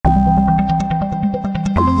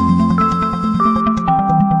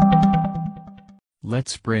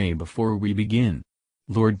Let's pray before we begin.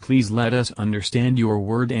 Lord, please let us understand your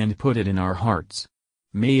word and put it in our hearts.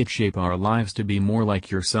 May it shape our lives to be more like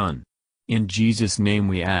your Son. In Jesus' name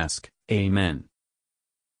we ask, Amen.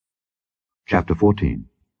 Chapter 14.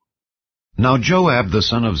 Now Joab the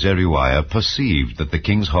son of Zeruiah perceived that the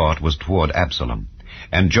king's heart was toward Absalom.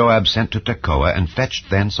 And Joab sent to Tekoa, and fetched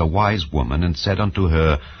thence a wise woman, and said unto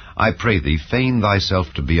her, I pray thee, feign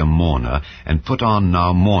thyself to be a mourner, and put on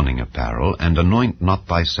now mourning apparel, and anoint not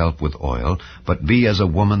thyself with oil, but be as a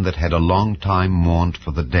woman that had a long time mourned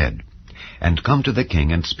for the dead. And come to the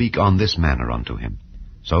king, and speak on this manner unto him.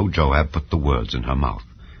 So Joab put the words in her mouth.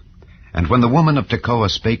 And when the woman of Tekoa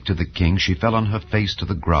spake to the king, she fell on her face to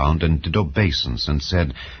the ground, and did obeisance, and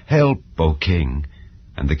said, Help, O king.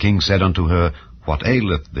 And the king said unto her, What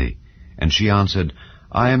aileth thee? And she answered,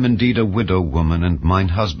 I am indeed a widow woman, and mine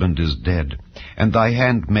husband is dead. And thy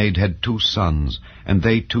handmaid had 2 sons, and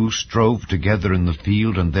they 2 strove together in the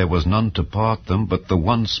field, and there was none to part them, but the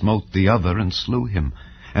one smote the other, and slew him.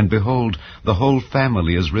 And behold, the whole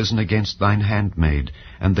family is risen against thine handmaid.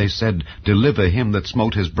 And they said, Deliver him that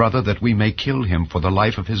smote his brother, that we may kill him for the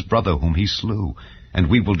life of his brother whom he slew. And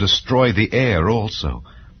we will destroy the heir also.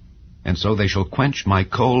 And so they shall quench my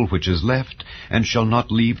coal which is left, and shall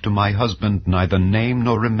not leave to my husband neither name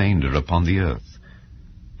nor remainder upon the earth.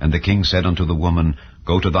 And the king said unto the woman,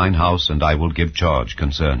 Go to thine house, and I will give charge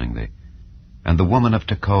concerning thee. And the woman of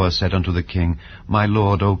Tekoa said unto the king, My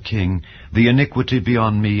lord, O king, the iniquity be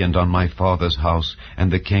on me and on my father's house,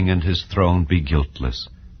 and the king and his throne be guiltless.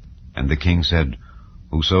 And the king said,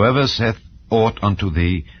 Whosoever saith aught unto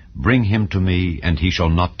thee, bring him to me, and he shall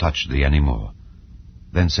not touch thee any more.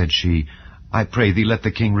 Then said she, I pray thee, let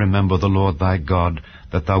the king remember the Lord thy God,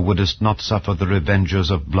 that thou wouldest not suffer the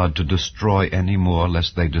revengers of blood to destroy any more,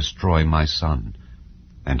 lest they destroy my son.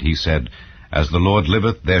 And he said, As the Lord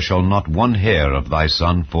liveth, there shall not one hair of thy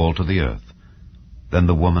son fall to the earth. Then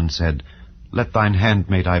the woman said, Let thine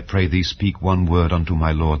handmaid, I pray thee, speak one word unto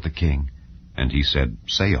my lord the king. And he said,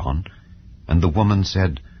 Say on. And the woman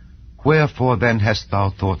said, Wherefore then hast thou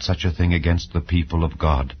thought such a thing against the people of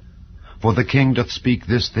God? For the king doth speak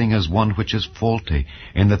this thing as one which is faulty,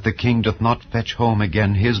 in that the king doth not fetch home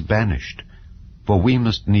again his banished. For we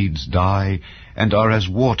must needs die, and are as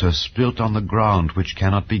water spilt on the ground, which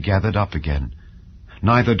cannot be gathered up again.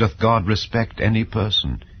 Neither doth God respect any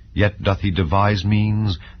person, yet doth he devise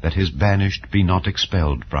means that his banished be not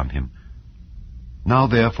expelled from him. Now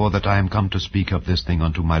therefore that I am come to speak of this thing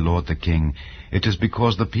unto my lord the king, it is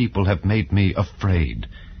because the people have made me afraid.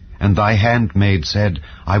 And thy handmaid said,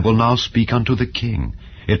 I will now speak unto the king.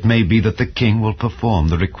 It may be that the king will perform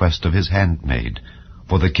the request of his handmaid.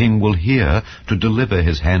 For the king will hear to deliver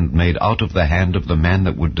his handmaid out of the hand of the man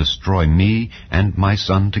that would destroy me and my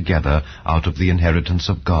son together out of the inheritance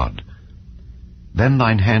of God. Then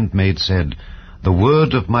thine handmaid said, The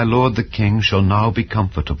word of my lord the king shall now be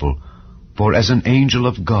comfortable. For as an angel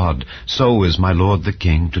of God, so is my lord the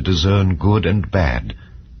king to discern good and bad.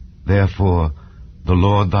 Therefore the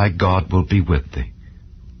Lord thy God will be with thee.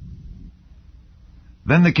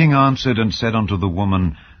 Then the king answered and said unto the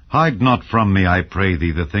woman, Hide not from me, I pray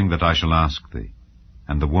thee, the thing that I shall ask thee.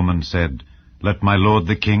 And the woman said, Let my lord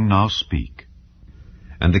the king now speak.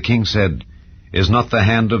 And the king said, Is not the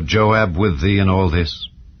hand of Joab with thee in all this?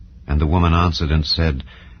 And the woman answered and said,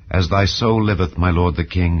 As thy soul liveth, my lord the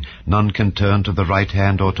king, none can turn to the right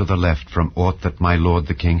hand or to the left from aught that my lord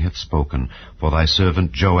the king hath spoken. For thy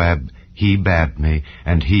servant Joab, he bade me,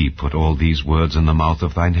 and he put all these words in the mouth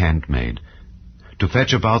of thine handmaid. To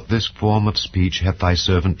fetch about this form of speech hath thy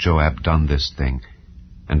servant Joab done this thing.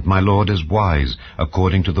 And my lord is wise,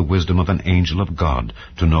 according to the wisdom of an angel of God,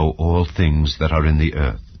 to know all things that are in the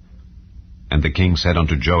earth. And the king said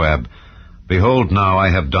unto Joab, Behold, now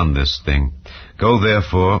I have done this thing. Go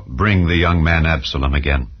therefore, bring the young man Absalom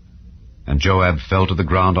again. And Joab fell to the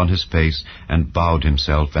ground on his face, and bowed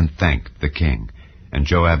himself, and thanked the king. And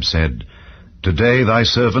Joab said, Today thy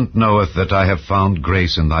servant knoweth that I have found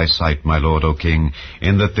grace in thy sight, my lord, O king,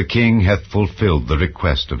 in that the king hath fulfilled the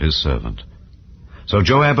request of his servant. So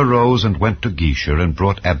Joab arose and went to Geshur, and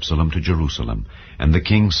brought Absalom to Jerusalem. And the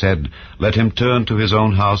king said, Let him turn to his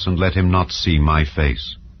own house, and let him not see my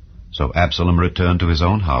face. So Absalom returned to his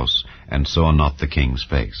own house, and saw not the king's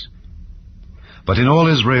face. But in all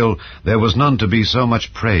Israel there was none to be so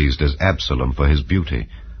much praised as Absalom for his beauty.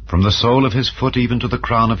 From the sole of his foot even to the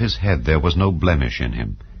crown of his head there was no blemish in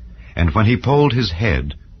him. And when he polled his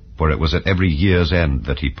head, for it was at every year's end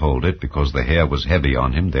that he polled it, because the hair was heavy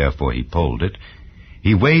on him, therefore he polled it,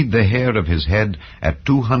 he weighed the hair of his head at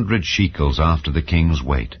 200 shekels after the king's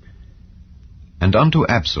weight. And unto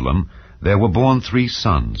Absalom There were born 3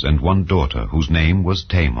 sons and 1 daughter, whose name was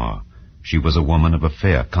Tamar. She was a woman of a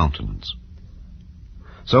fair countenance.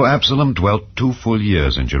 So Absalom dwelt 2 full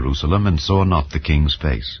years in Jerusalem, and saw not the king's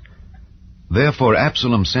face. Therefore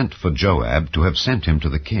Absalom sent for Joab to have sent him to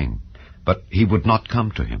the king, but he would not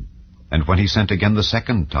come to him. And when he sent again the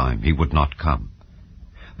 2nd time, he would not come.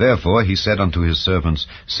 Therefore he said unto his servants,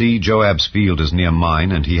 See, Joab's field is near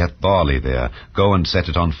mine, and he hath barley there. Go and set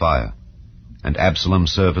it on fire. And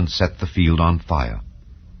Absalom's servants set the field on fire.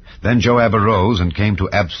 Then Joab arose, and came to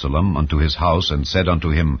Absalom unto his house, and said unto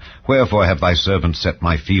him, Wherefore have thy servants set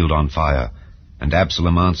my field on fire? And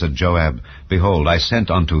Absalom answered Joab, Behold, I sent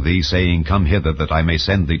unto thee, saying, Come hither, that I may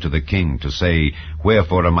send thee to the king, to say,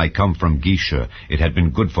 Wherefore am I come from Geshur? It had been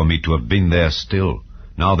good for me to have been there still.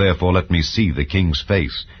 Now therefore let me see the king's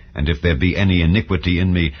face, and if there be any iniquity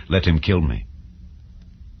in me, let him kill me.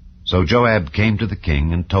 So Joab came to the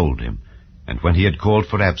king, and told him. And when he had called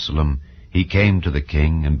for Absalom, he came to the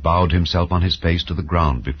king, and bowed himself on his face to the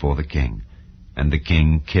ground before the king. And the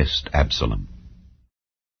king kissed Absalom.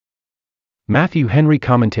 Matthew Henry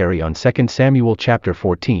Commentary on 2 Samuel chapter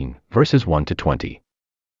 14, verses 1 to 20.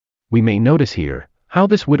 We may notice here how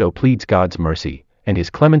this widow pleads God's mercy and his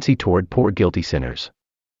clemency toward poor guilty sinners.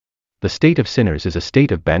 The state of sinners is a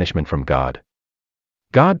state of banishment from God.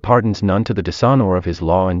 God pardons none to the dishonor of his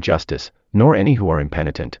law and justice, nor any who are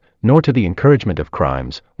impenitent, nor to the encouragement of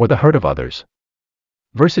crimes, or the hurt of others.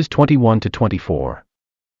 Verses 21 to 24.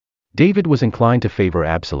 David was inclined to favor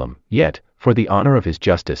Absalom, yet, for the honor of his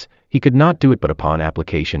justice, he could not do it but upon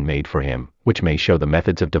application made for him, which may show the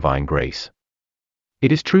methods of divine grace.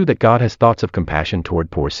 It is true that God has thoughts of compassion toward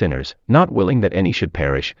poor sinners, not willing that any should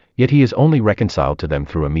perish, yet he is only reconciled to them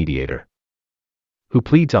through a mediator, who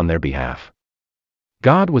pleads on their behalf.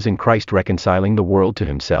 God was in Christ reconciling the world to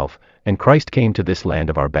himself, and Christ came to this land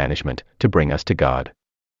of our banishment, to bring us to God.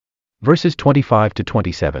 Verses 25 to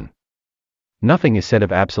 27. Nothing is said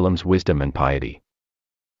of Absalom's wisdom and piety.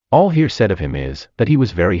 All here said of him is, that he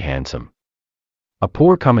was very handsome. A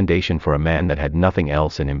poor commendation for a man that had nothing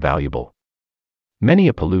else and invaluable. Many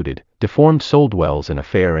a polluted, deformed soul dwells in a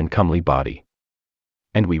fair and comely body.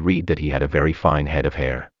 And we read that he had a very fine head of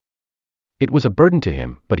hair. It was a burden to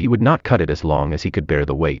him, but he would not cut it as long as he could bear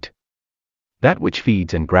the weight. That which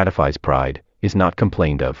feeds and gratifies pride is not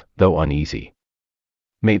complained of, though uneasy.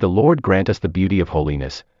 May the Lord grant us the beauty of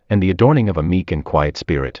holiness, and the adorning of a meek and quiet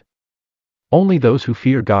spirit. Only those who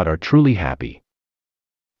fear God are truly happy.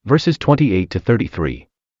 Verses 28 to 33.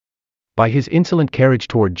 By his insolent carriage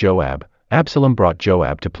toward Joab, Absalom brought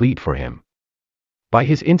Joab to plead for him. By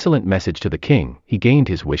his insolent message to the king, he gained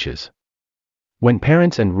his wishes. When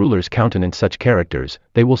parents and rulers countenance such characters,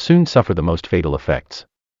 they will soon suffer the most fatal effects.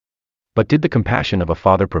 But did the compassion of a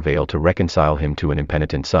father prevail to reconcile him to an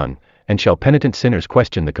impenitent son, and shall penitent sinners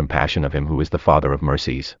question the compassion of him who is the Father of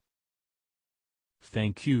mercies?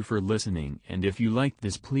 Thank you for listening, and if you liked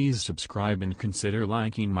this, please subscribe and consider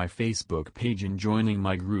liking my Facebook page and joining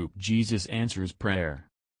my group Jesus Answers Prayer.